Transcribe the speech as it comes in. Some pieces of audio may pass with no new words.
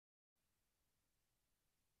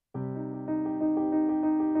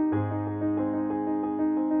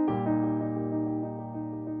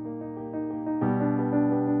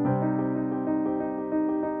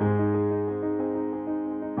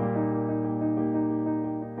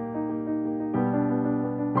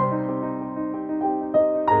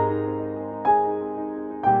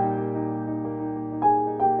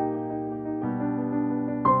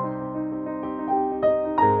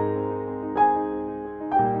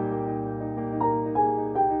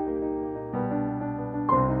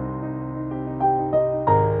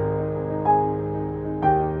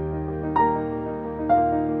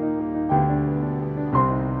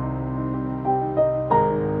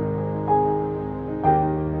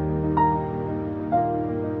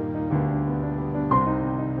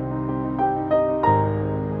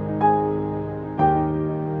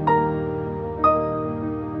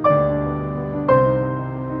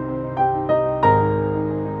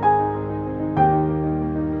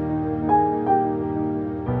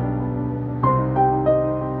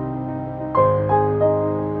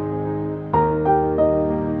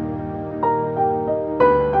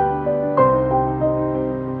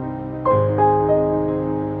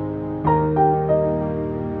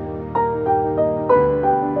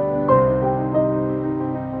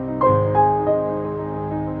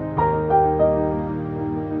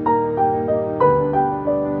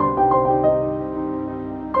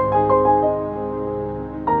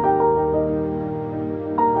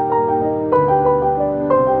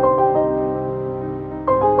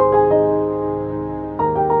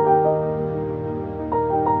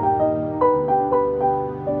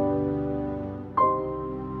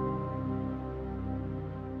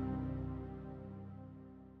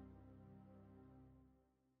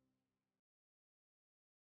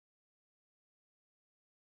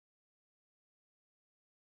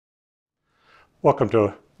Welcome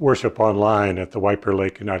to worship online at the White Bear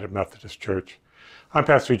Lake United Methodist Church. I'm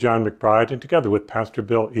Pastor John McBride, and together with Pastor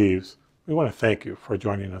Bill Eves, we want to thank you for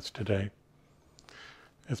joining us today.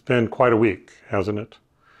 It's been quite a week, hasn't it?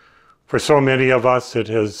 For so many of us, it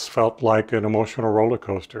has felt like an emotional roller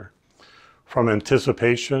coaster, from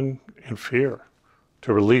anticipation and fear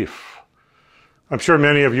to relief. I'm sure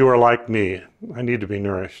many of you are like me. I need to be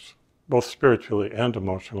nourished, both spiritually and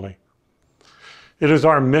emotionally. It is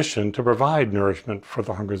our mission to provide nourishment for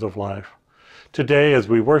the hungers of life. Today, as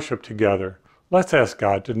we worship together, let's ask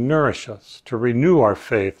God to nourish us, to renew our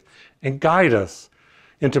faith, and guide us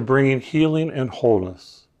into bringing healing and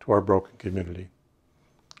wholeness to our broken community.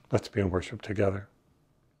 Let's be in worship together.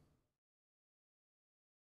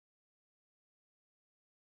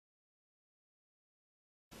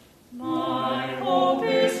 My hope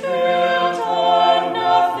is built on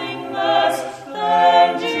nothing less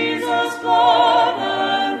than Jesus' blood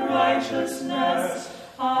and righteousness.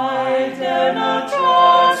 I dare not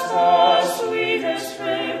trust the sweetest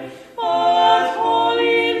frame, but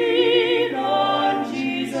wholly lean on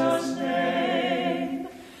Jesus' name.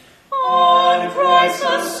 On Christ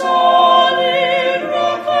the solid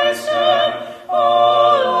rock I stand,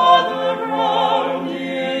 all other ground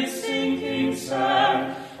is sinking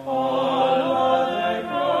sand. All other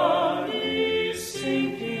ground is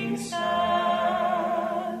sinking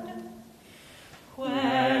sand.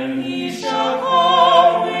 When he shall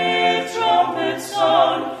come with trumpet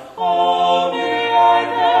sound, oh, may I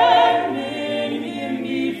then in him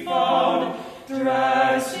be found,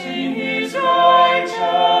 dressed in his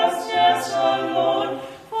righteousness alone,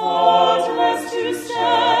 faultless to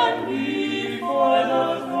stand before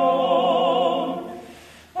the throne.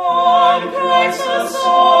 On Christ the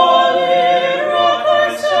solid rock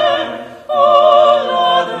I stand, all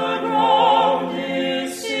other ground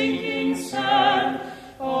is sinking sand.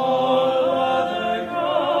 All other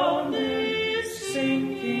ground is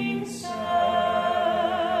sinking sand.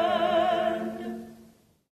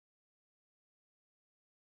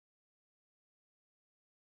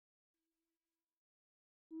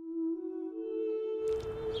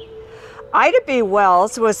 Ida B.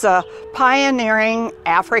 Wells was a pioneering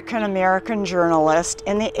African-American journalist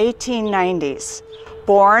in the 1890s.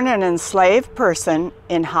 Born an enslaved person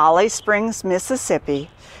in Holly Springs, Mississippi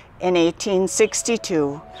in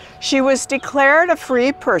 1862, she was declared a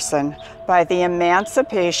free person by the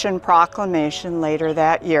Emancipation Proclamation later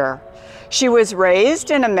that year. She was raised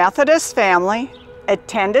in a Methodist family,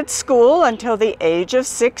 attended school until the age of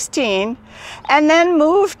 16, and then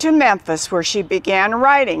moved to Memphis, where she began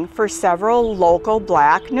writing for several local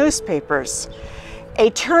black newspapers.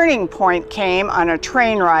 A turning point came on a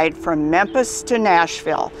train ride from Memphis to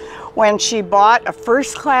Nashville, when she bought a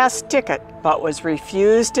first-class ticket but was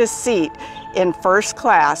refused a seat in first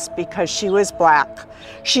class because she was black.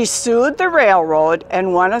 She sued the railroad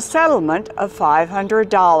and won a settlement of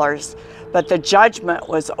 $500. But the judgment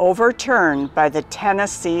was overturned by the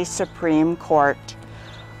Tennessee Supreme Court.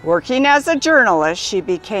 Working as a journalist, she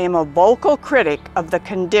became a vocal critic of the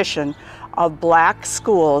condition of black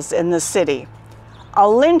schools in the city. A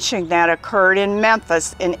lynching that occurred in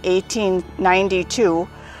Memphis in 1892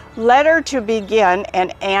 led her to begin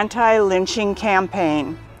an anti-lynching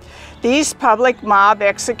campaign. These public mob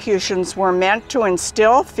executions were meant to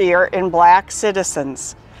instill fear in black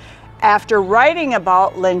citizens. After writing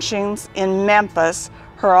about lynchings in Memphis,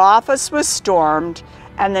 her office was stormed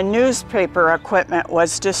and the newspaper equipment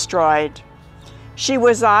was destroyed. She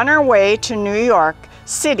was on her way to New York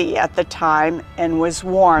City at the time and was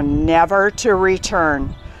warned never to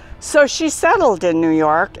return. So she settled in New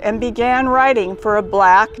York and began writing for a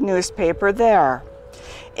black newspaper there.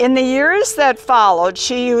 In the years that followed,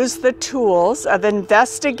 she used the tools of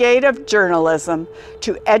investigative journalism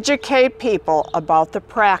to educate people about the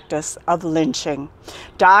practice of lynching,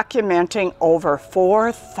 documenting over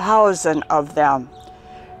 4,000 of them.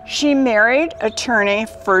 She married attorney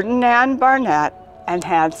Ferdinand Barnett and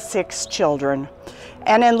had 6 children.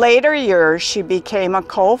 And in later years, she became a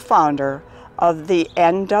co-founder of the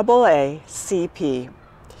NAACP.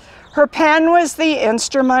 Her pen was the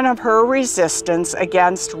instrument of her resistance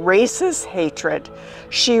against racist hatred.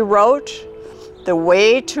 She wrote, "The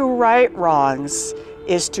way to right wrongs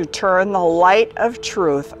is to turn the light of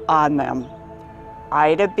truth on them."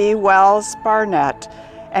 Ida B. Wells Barnett,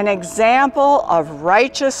 an example of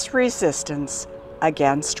righteous resistance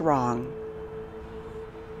against wrong.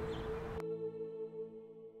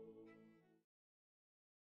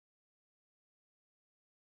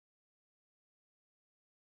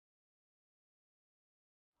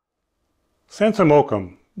 Sansom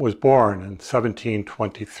Occam was born in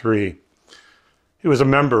 1723. He was a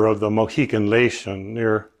member of the Mohican Nation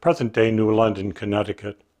near present-day New London,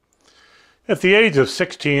 Connecticut. At the age of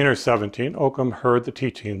 16 or 17, Occam heard the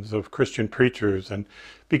teachings of Christian preachers and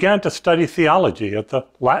began to study theology at the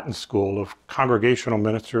Latin school of Congregational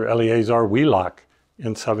Minister Eleazar Wheelock in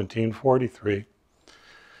 1743.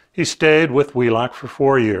 He stayed with Wheelock for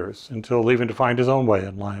 4 years until leaving to find his own way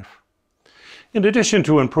in life. In addition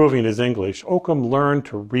to improving his English, Occam learned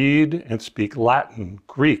to read and speak Latin,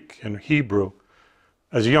 Greek, and Hebrew.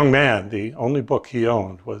 As a young man, the only book he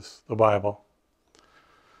owned was the Bible.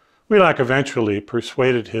 Wheelock eventually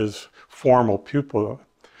persuaded his former pupil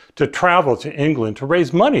to travel to England to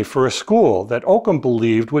raise money for a school that Occam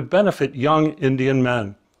believed would benefit young Indian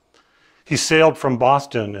men. He sailed from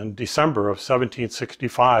Boston in December of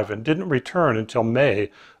 1765 and didn't return until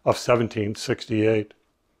May of 1768.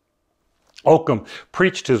 Occam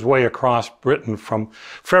preached his way across Britain from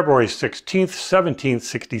February 16,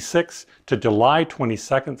 1766 to July 22,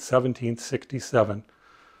 1767,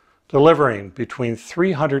 delivering between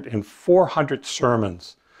 300 and 400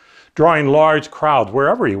 sermons, drawing large crowds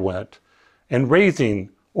wherever he went, and raising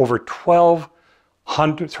over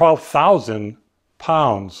 12,000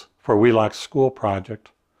 pounds for Wheelock's school project.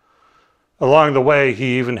 Along the way,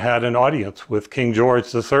 he even had an audience with King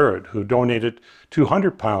George III, who donated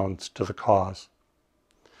 200 pounds to the cause.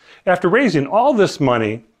 After raising all this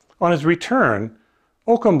money, on his return,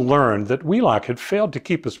 Occam learned that Wheelock had failed to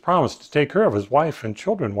keep his promise to take care of his wife and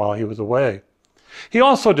children while he was away. He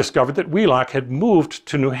also discovered that Wheelock had moved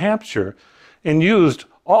to New Hampshire and used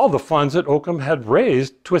all the funds that Occam had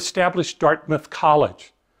raised to establish Dartmouth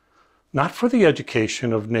College, not for the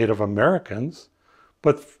education of Native Americans,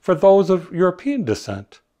 but for those of European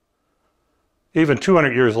descent. Even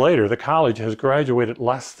 200 years later, the college has graduated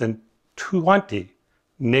less than 20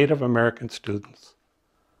 Native American students.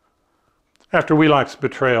 After Wheelock's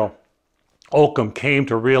betrayal, Occam came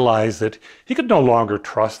to realize that he could no longer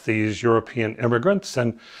trust these European immigrants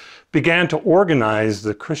and began to organize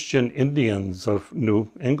the Christian Indians of New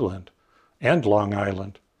England and Long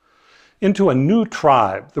Island into a new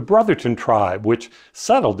tribe, the Brotherton tribe, which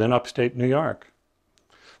settled in upstate New York.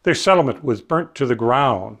 Their settlement was burnt to the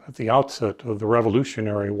ground at the outset of the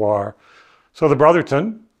Revolutionary War, so the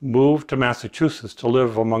Brotherton moved to Massachusetts to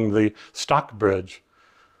live among the Stockbridge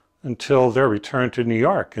until their return to New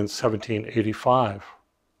York in 1785.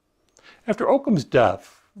 After Occam's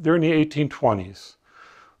death, during the 1820s,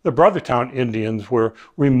 the Brothertown Indians were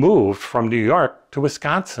removed from New York to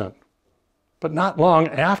Wisconsin. But not long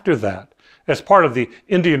after that, as part of the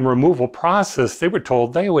Indian removal process, they were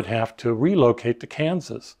told they would have to relocate to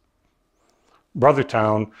Kansas.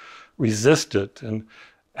 Brothertown resisted and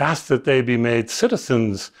asked that they be made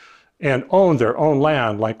citizens and own their own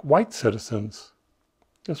land like white citizens.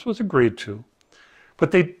 This was agreed to,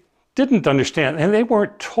 but they didn't understand, and they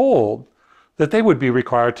weren't told that they would be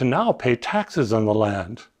required to now pay taxes on the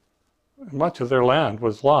land. Much of their land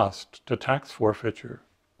was lost to tax forfeiture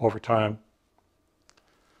over time.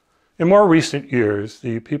 In more recent years,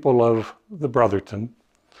 the people of the Brotherton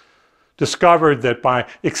discovered that by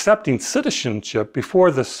accepting citizenship before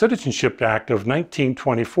the Citizenship Act of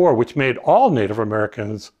 1924, which made all Native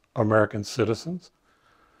Americans American citizens,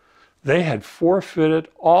 they had forfeited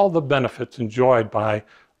all the benefits enjoyed by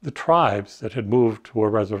the tribes that had moved to a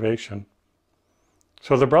reservation.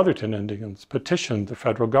 So the Brotherton Indians petitioned the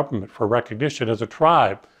federal government for recognition as a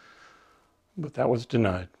tribe, but that was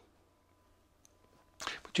denied.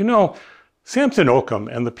 But you know, Samson Occam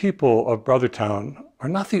and the people of Brothertown are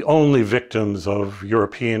not the only victims of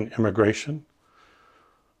European immigration.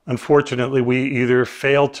 Unfortunately, we either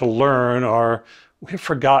failed to learn or we've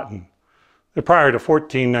forgotten that prior to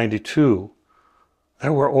 1492,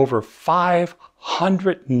 there were over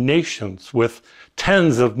 500 nations with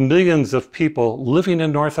tens of millions of people living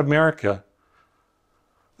in North America.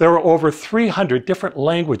 There were over 300 different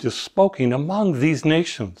languages spoken among these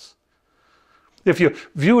nations. If you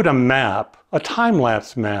viewed a map, a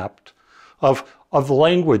time-lapse map of the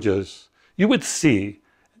languages, you would see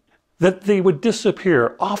that they would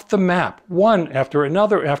disappear off the map, one after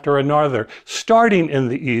another, starting in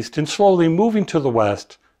the east and slowly moving to the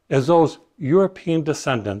west as those European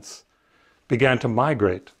descendants began to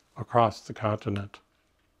migrate across the continent.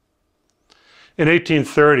 In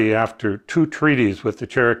 1830, after 2 treaties with the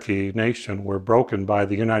Cherokee Nation were broken by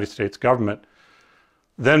the United States government,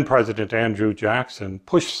 then President Andrew Jackson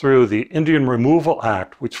pushed through the Indian Removal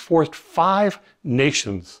Act, which forced 5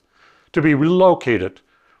 nations to be relocated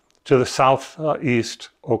to the southeast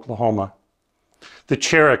Oklahoma. The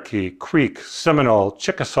Cherokee, Creek, Seminole,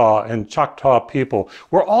 Chickasaw, and Choctaw people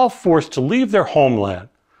were all forced to leave their homeland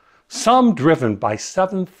some driven by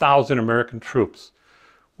 7,000 American troops,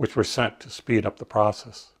 which were sent to speed up the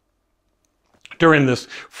process. During this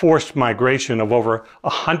forced migration of over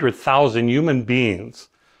 100,000 human beings,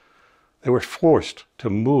 they were forced to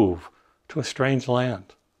move to a strange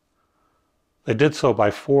land. They did so by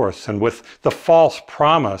force and with the false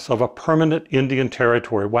promise of a permanent Indian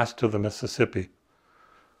territory west of the Mississippi.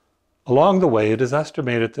 Along the way, it is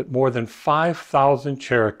estimated that more than 5,000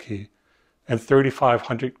 Cherokee and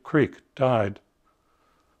 3,500 Creek died.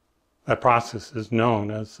 That process is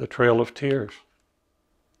known as the Trail of Tears.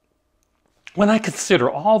 When I consider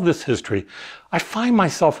all this history, I find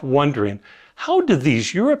myself wondering, how did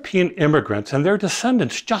these European immigrants and their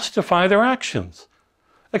descendants justify their actions?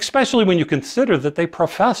 Especially when you consider that they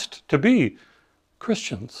professed to be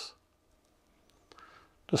Christians.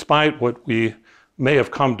 Despite what we may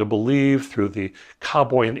have come to believe through the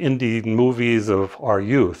cowboy and Indian movies of our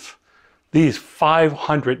youth, these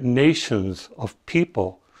 500 nations of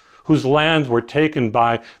people whose lands were taken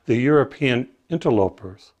by the European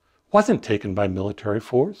interlopers wasn't taken by military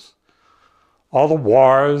force. All the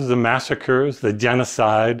wars, the massacres, the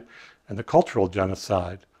genocide, and the cultural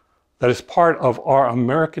genocide that is part of our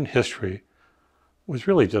American history was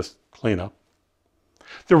really just cleanup.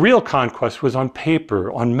 The real conquest was on paper,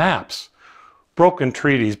 on maps, broken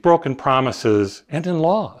treaties, broken promises, and in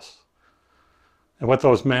laws. And what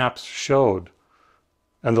those maps showed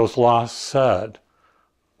and those laws said,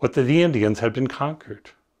 what the Indians had been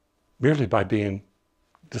conquered merely by being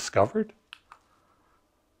discovered.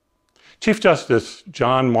 Chief Justice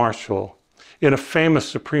John Marshall, in a famous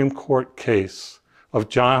Supreme Court case of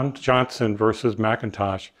Johnson versus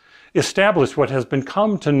McIntosh, established what has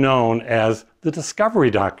become known as the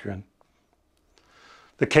discovery doctrine.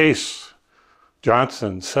 The case,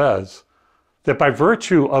 Johnson says, that by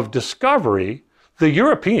virtue of discovery, the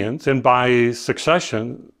Europeans, and by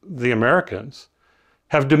succession, the Americans,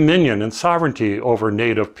 have dominion and sovereignty over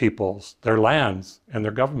native peoples, their lands, and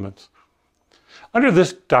their governments. Under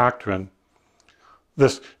this doctrine,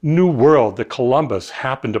 this new world that Columbus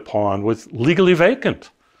happened upon was legally vacant.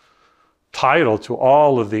 Title to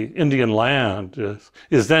all of the Indian land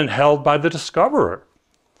is then held by the discoverer,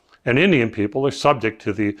 and Indian people are subject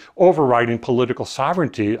to the overriding political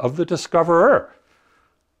sovereignty of the discoverer.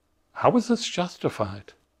 How was this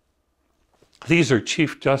justified? These are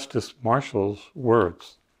Chief Justice Marshall's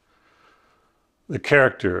words. The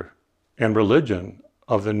character and religion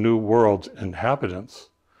of the New World's inhabitants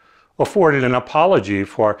afforded an apology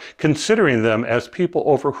for considering them as people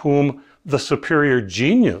over whom the superior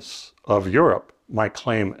genius of Europe might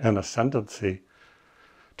claim an ascendancy.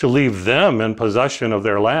 To leave them in possession of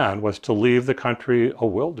their land was to leave the country a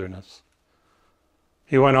wilderness.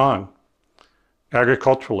 He went on.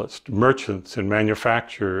 Agriculturalists, merchants, and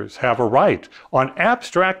manufacturers have a right on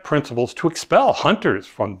abstract principles to expel hunters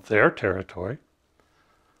from their territory.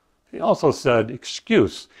 He also said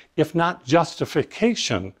excuse, if not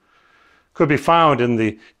justification, could be found in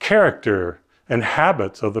the character and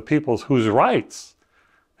habits of the peoples whose rights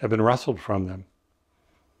have been wrestled from them.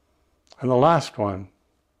 And the last one,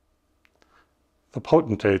 the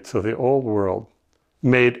potentates of the old world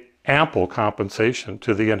made ample compensation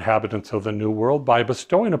to the inhabitants of the New World by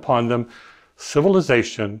bestowing upon them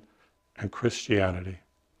civilization and Christianity.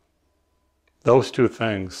 Those two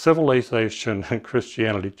things, civilization and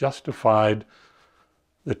Christianity, justified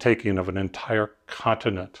the taking of an entire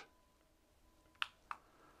continent.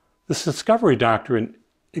 This discovery doctrine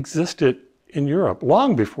existed in Europe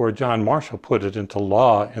long before John Marshall put it into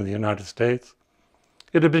law in the United States.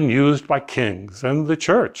 It had been used by kings and the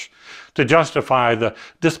church to justify the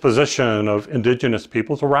disposition of indigenous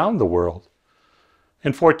peoples around the world.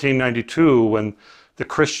 In 1492, when the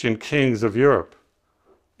Christian kings of Europe,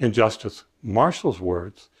 in Justice Marshall's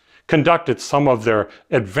words, conducted some of their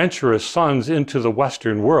adventurous sons into the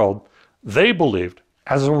Western world, they believed,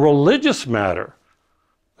 as a religious matter,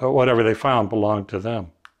 that whatever they found belonged to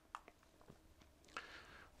them.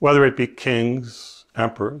 Whether it be kings,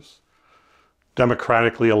 emperors,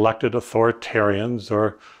 democratically elected authoritarians,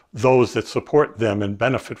 or those that support them and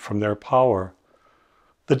benefit from their power,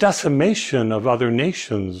 the decimation of other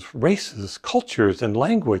nations, races, cultures, and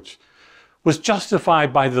language was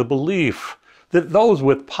justified by the belief that those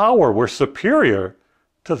with power were superior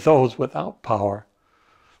to those without power,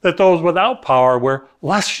 that those without power were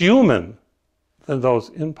less human than those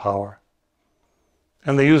in power.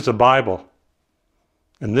 And they used the Bible,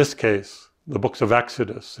 in this case, the books of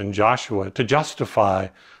Exodus and Joshua, to justify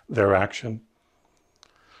their action.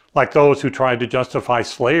 Like those who tried to justify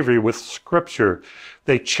slavery with Scripture,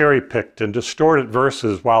 they cherry-picked and distorted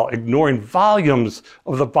verses while ignoring volumes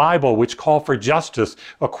of the Bible which call for justice,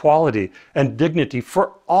 equality, and dignity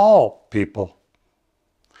for all people,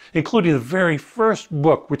 including the very first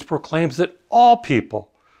book which proclaims that all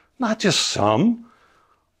people, not just some,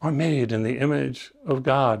 are made in the image of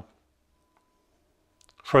God.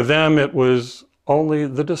 For them, it was only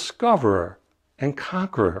the discoverer and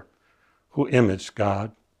conqueror who imaged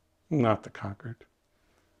God, not the conquered.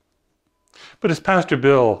 But as Pastor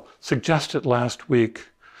Bill suggested last week,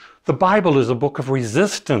 the Bible is a book of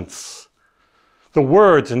resistance. The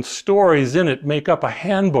words and stories in it make up a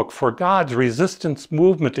handbook for God's resistance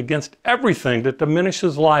movement against everything that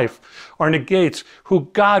diminishes life or negates who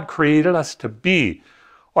God created us to be,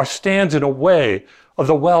 or stands in a way of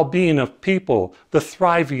the well-being of people, the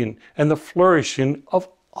thriving and the flourishing of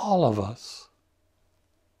all of us.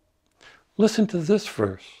 Listen to this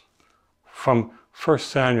verse from 1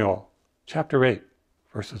 Samuel chapter 8,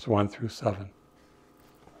 verses 1 through 7.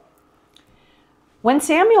 When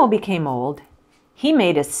Samuel became old, he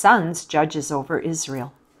made his sons judges over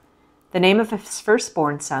Israel. The name of his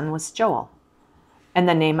firstborn son was Joel, and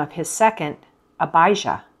the name of his second,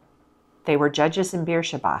 Abijah. They were judges in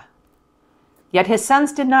Beersheba. Yet his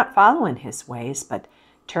sons did not follow in his ways, but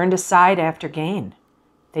turned aside after gain.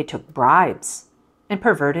 They took bribes and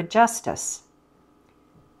perverted justice.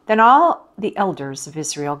 Then all the elders of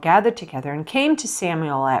Israel gathered together and came to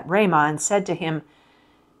Samuel at Ramah and said to him,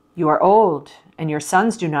 "You are old, and your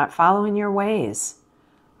sons do not follow in your ways.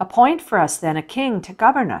 Appoint for us then a king to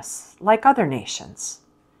govern us, like other nations."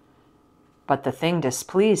 But the thing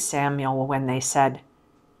displeased Samuel when they said,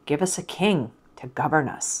 "Give us a king to govern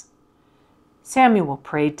us." Samuel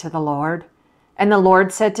prayed to the Lord, and the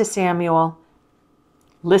Lord said to Samuel,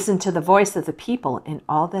 "Listen to the voice of the people in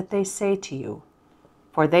all that they say to you,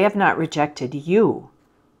 for they have not rejected you,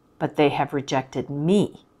 but they have rejected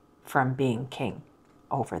me from being king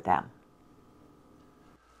over them."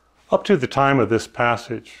 Up to the time of this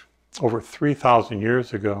passage, over 3,000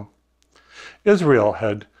 years ago, Israel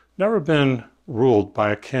had never been ruled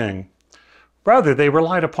by a king. Rather, they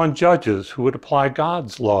relied upon judges who would apply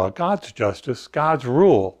God's law, God's justice, God's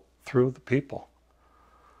rule through the people.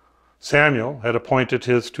 Samuel had appointed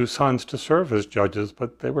his two sons to serve as judges,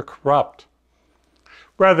 but they were corrupt.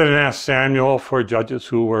 Rather than ask Samuel for judges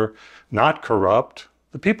who were not corrupt,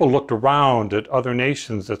 the people looked around at other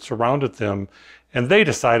nations that surrounded them, and they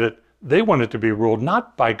decided they wanted to be ruled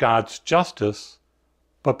not by God's justice,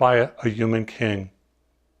 but by a human king.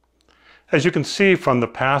 As you can see from the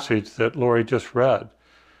passage that Lori just read,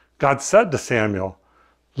 God said to Samuel,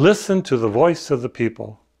 "Listen to the voice of the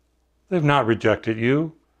people. They've not rejected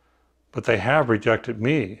you, but they have rejected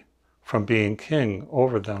me from being king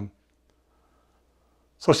over them."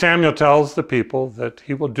 So Samuel tells the people that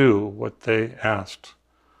he will do what they asked,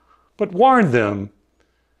 but warn them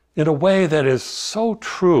in a way that is so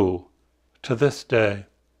true to this day.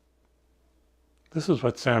 This is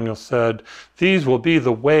what Samuel said, "These will be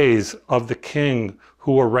the ways of the king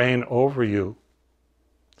who will reign over you.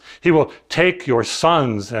 He will take your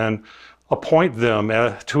sons and appoint them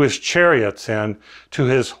to his chariots and to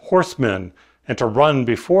his horsemen and to run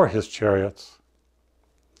before his chariots.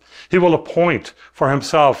 He will appoint for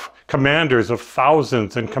himself commanders of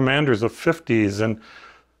thousands and commanders of 50s, and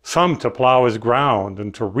some to plow his ground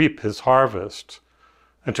and to reap his harvest,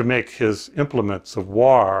 and to make his implements of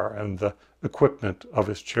war and the equipment of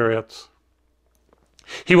his chariots.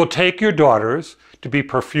 He will take your daughters to be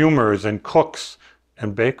perfumers and cooks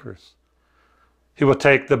and bakers. He will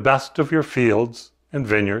take the best of your fields and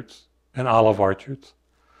vineyards and olive orchards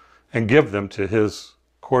and give them to his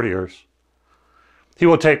courtiers. He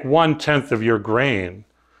will take 1/10 of your grain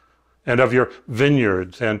and of your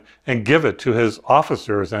vineyards and give it to his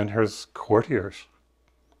officers and his courtiers.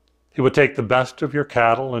 He will take the best of your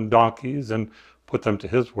cattle and donkeys and put them to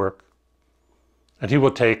his work. And he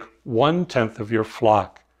will take 1/10 of your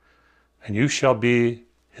flock, and you shall be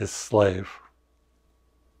his slave."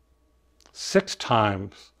 6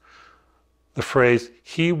 times the phrase,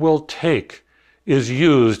 "he will take," is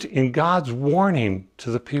used in God's warning to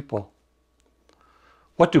the people.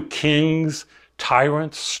 What do kings,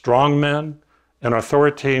 tyrants, strongmen, and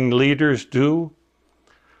authoritarian leaders do?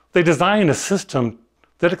 They design a system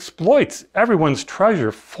that exploits everyone's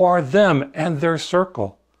treasure for them and their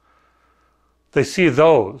circle. They see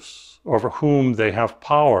those over whom they have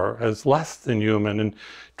power as less than human and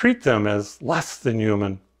treat them as less than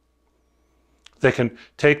human. They can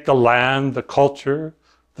take the land, the culture,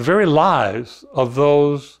 the very lives of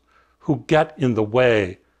those who get in the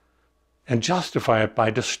way and justify it by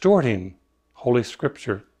distorting Holy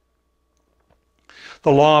Scripture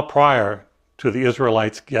The law prior to the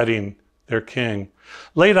Israelites getting their king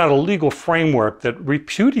laid out a legal framework that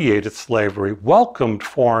repudiated slavery, welcomed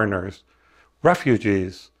foreigners,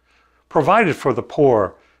 refugees, provided for the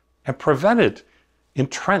poor, and prevented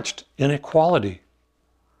entrenched inequality.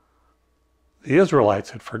 The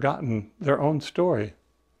Israelites had forgotten their own story.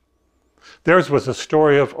 Theirs was a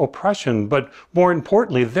story of oppression, but more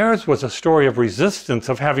importantly, theirs was a story of resistance,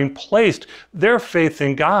 of having placed their faith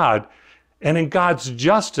in God and in God's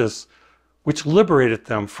justice, which liberated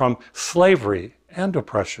them from slavery and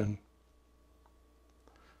oppression.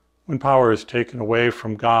 When power is taken away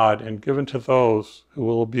from God and given to those who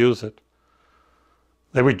will abuse it,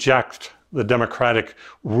 they reject the democratic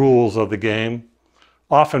rules of the game,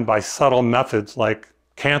 often by subtle methods like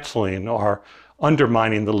canceling or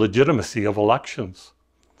undermining the legitimacy of elections,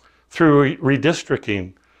 through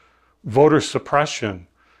redistricting, voter suppression,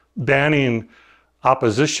 banning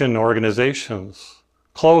opposition organizations,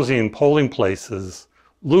 closing polling places,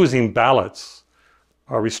 losing ballots,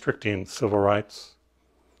 or restricting civil rights.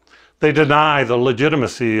 They deny the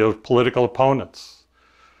legitimacy of political opponents.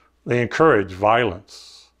 They encourage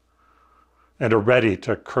violence and are ready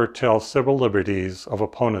to curtail civil liberties of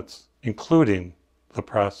opponents, including the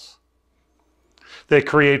press. They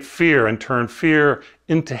create fear and turn fear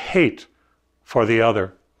into hate for the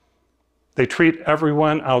other. They treat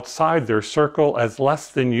everyone outside their circle as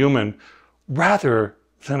less than human rather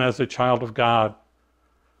than as a child of God.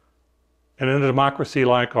 And in a democracy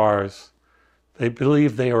like ours, they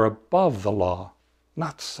believe they are above the law,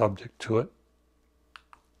 not subject to it.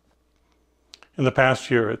 In the past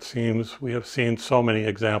year, it seems, we have seen so many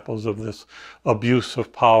examples of this abuse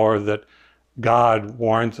of power that God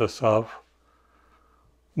warns us of.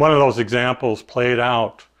 One of those examples played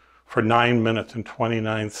out for 9 minutes and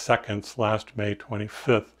 29 seconds last May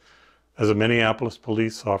 25th as a Minneapolis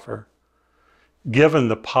police officer, given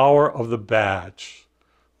the power of the badge,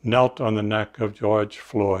 knelt on the neck of George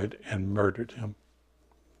Floyd and murdered him,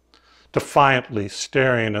 defiantly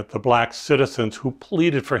staring at the black citizens who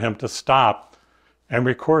pleaded for him to stop and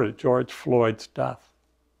recorded George Floyd's death.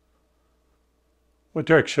 What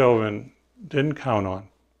Derek Chauvin didn't count on,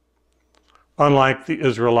 unlike the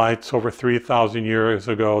Israelites over 3,000 years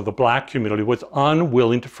ago, the black community was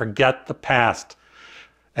unwilling to forget the past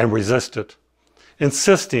and resist it,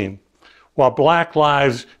 insisting while black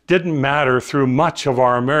lives didn't matter through much of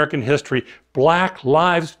our American history, black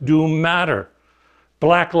lives do matter.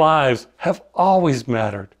 Black lives have always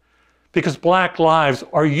mattered because black lives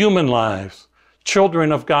are human lives,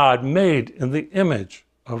 children of God made in the image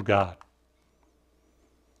of God.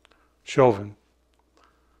 Chauvin,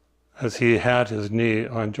 as he had his knee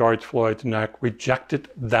on George Floyd's neck, rejected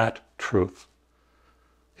that truth.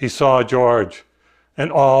 He saw George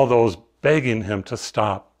and all those begging him to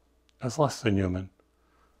stop as less than human,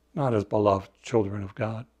 not as beloved children of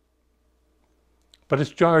God. But as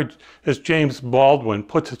James Baldwin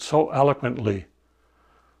puts it so eloquently,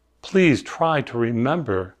 please try to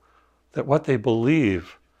remember that what they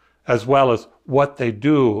believe, as well as what they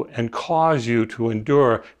do and cause you to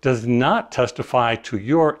endure, does not testify to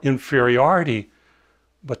your inferiority,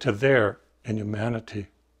 but to their inhumanity.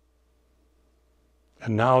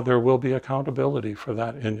 And now there will be accountability for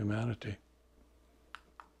that inhumanity.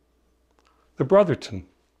 The Brotherton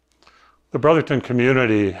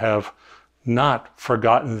community have not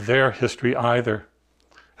forgotten their history either.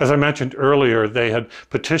 As I mentioned earlier, they had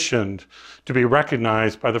petitioned to be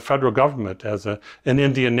recognized by the federal government as an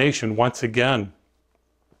Indian nation once again.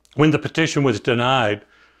 When the petition was denied,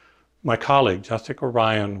 my colleague, Jessica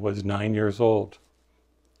Ryan, was 9 years old.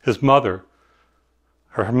 His mother,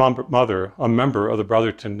 a member of the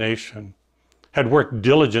Brotherton Nation, had worked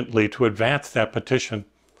diligently to advance that petition.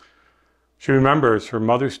 She remembers her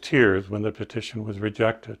mother's tears when the petition was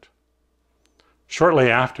rejected. Shortly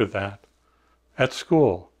after that, at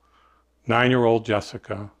school, 9-year-old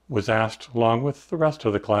Jessica was asked, along with the rest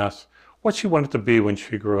of the class, what she wanted to be when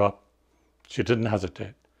she grew up. She didn't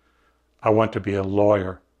hesitate. I want to be a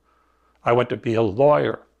lawyer. I want to be a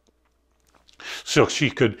lawyer. So she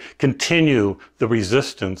could continue the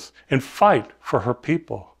resistance and fight for her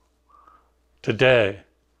people. Today,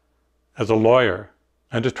 as a lawyer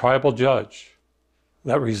and a tribal judge,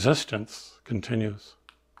 that resistance continues.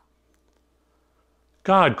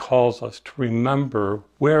 God calls us to remember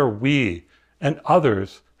where we and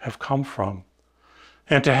others have come from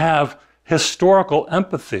and to have historical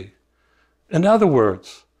empathy. In other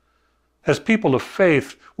words, as people of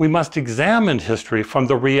faith, we must examine history from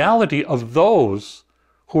the reality of those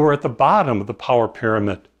who are at the bottom of the power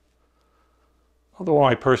pyramid. Although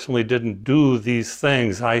I personally didn't do these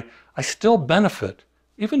things, I still benefit,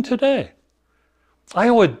 even today, I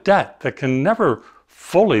owe a debt that can never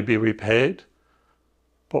fully be repaid,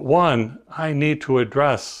 but one I need to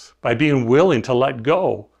address by being willing to let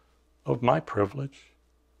go of my privilege.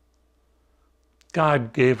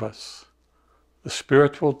 God gave us the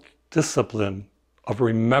spiritual discipline of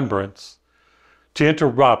remembrance to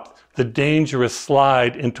interrupt the dangerous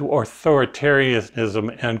slide into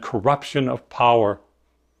authoritarianism and corruption of power.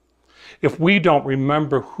 If we don't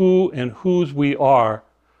remember who and whose we are,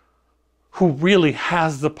 who really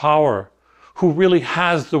has the power, who really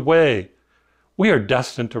has the way, we are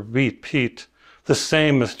destined to repeat the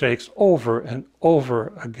same mistakes over and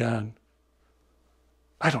over again.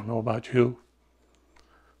 I don't know about you,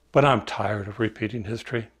 but I'm tired of repeating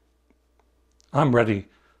history. I'm ready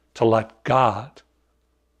to let God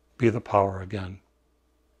be the power again.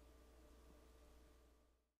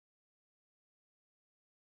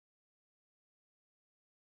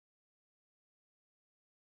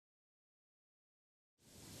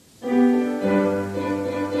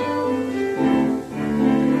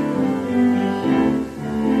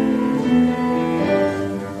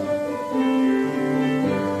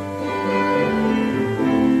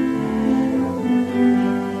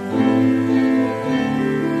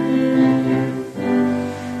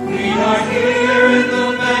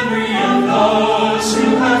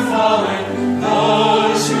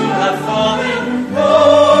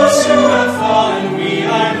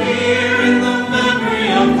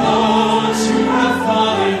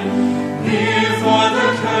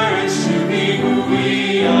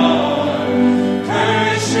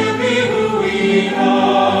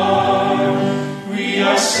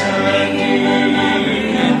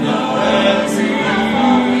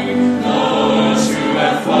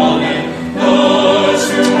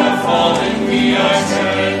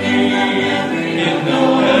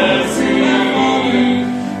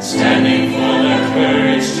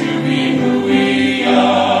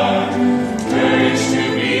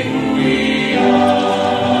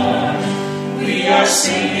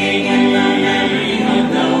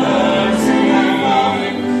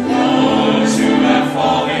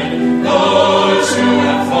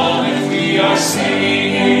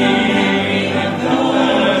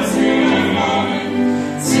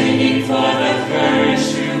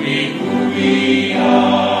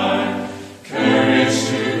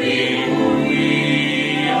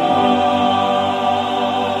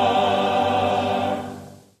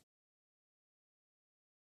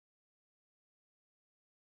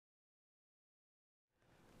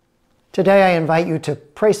 Today I invite you to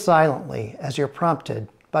pray silently as you're prompted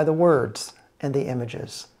by the words and the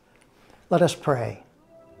images. Let us pray.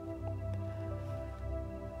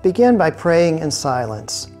 Begin by praying in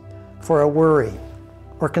silence for a worry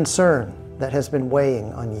or concern that has been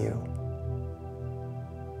weighing on you.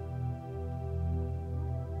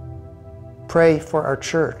 Pray for our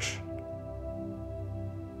church.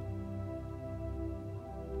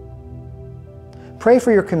 Pray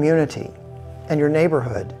for your community and your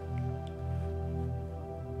neighborhood.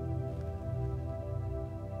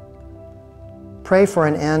 Pray for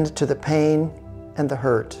an end to the pain and the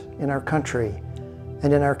hurt in our country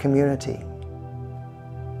and in our community.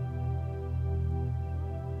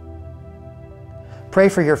 Pray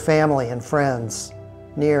for your family and friends,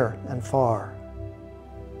 near and far.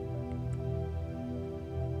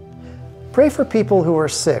 Pray for people who are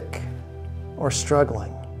sick or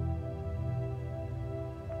struggling.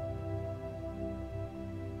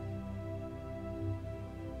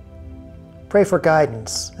 Pray for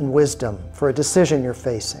guidance and wisdom for a decision you're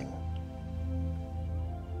facing.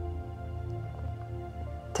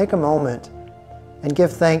 Take a moment and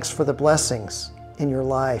give thanks for the blessings in your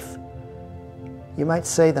life. You might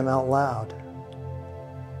say them out loud.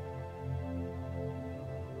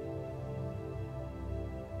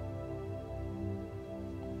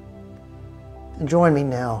 And join me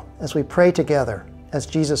now as we pray together as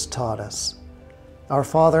Jesus taught us. Our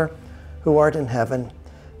Father, who art in heaven,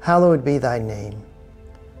 hallowed be thy name.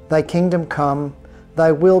 Thy kingdom come,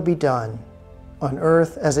 thy will be done, on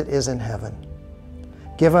earth as it is in heaven.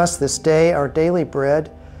 Give us this day our daily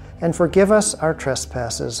bread, and forgive us our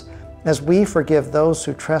trespasses, as we forgive those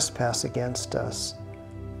who trespass against us.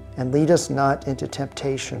 And lead us not into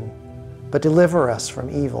temptation, but deliver us from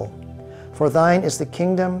evil. For thine is the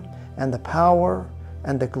kingdom, and the power,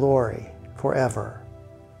 and the glory, forever.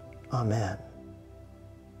 Amen.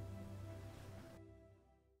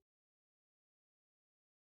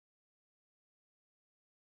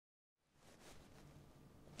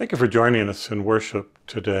 Thank you for joining us in worship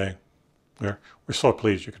today. We're so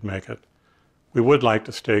pleased you could make it. We would like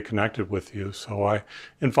to stay connected with you, so I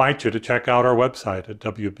invite you to check out our website at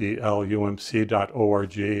wblumc.org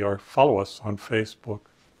or follow us on Facebook.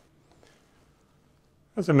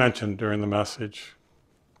 As I mentioned during the message,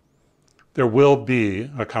 there will be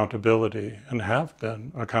accountability and have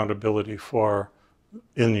been accountability for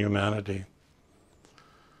inhumanity.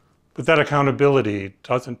 But that accountability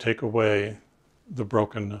doesn't take away the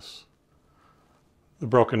brokenness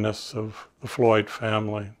of the Floyd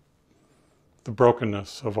family, the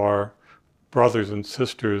brokenness of our brothers and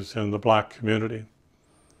sisters in the Black community,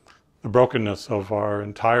 the brokenness of our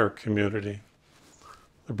entire community,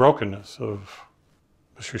 the brokenness of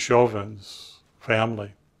Mr. Chauvin's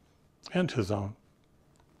family and his own.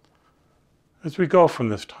 As we go from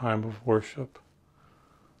this time of worship,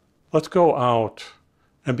 let's go out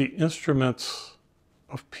and be instruments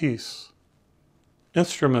of peace,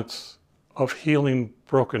 instruments of healing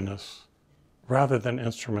brokenness, rather than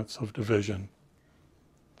instruments of division.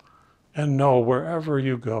 And know wherever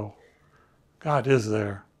you go, God is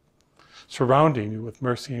there, surrounding you with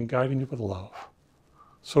mercy and guiding you with love.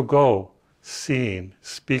 So go, seeing,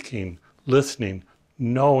 speaking, listening,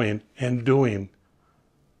 knowing, and doing,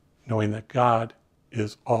 knowing that God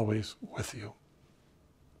is always with you.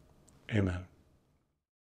 Amen.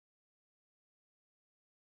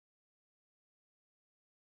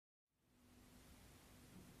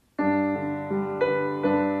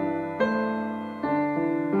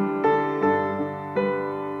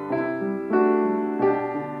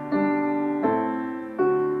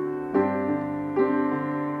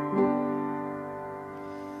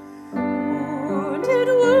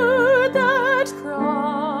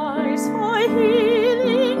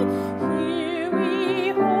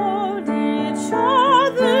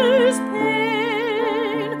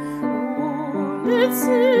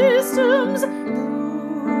 Systems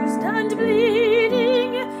bruised and bleeding.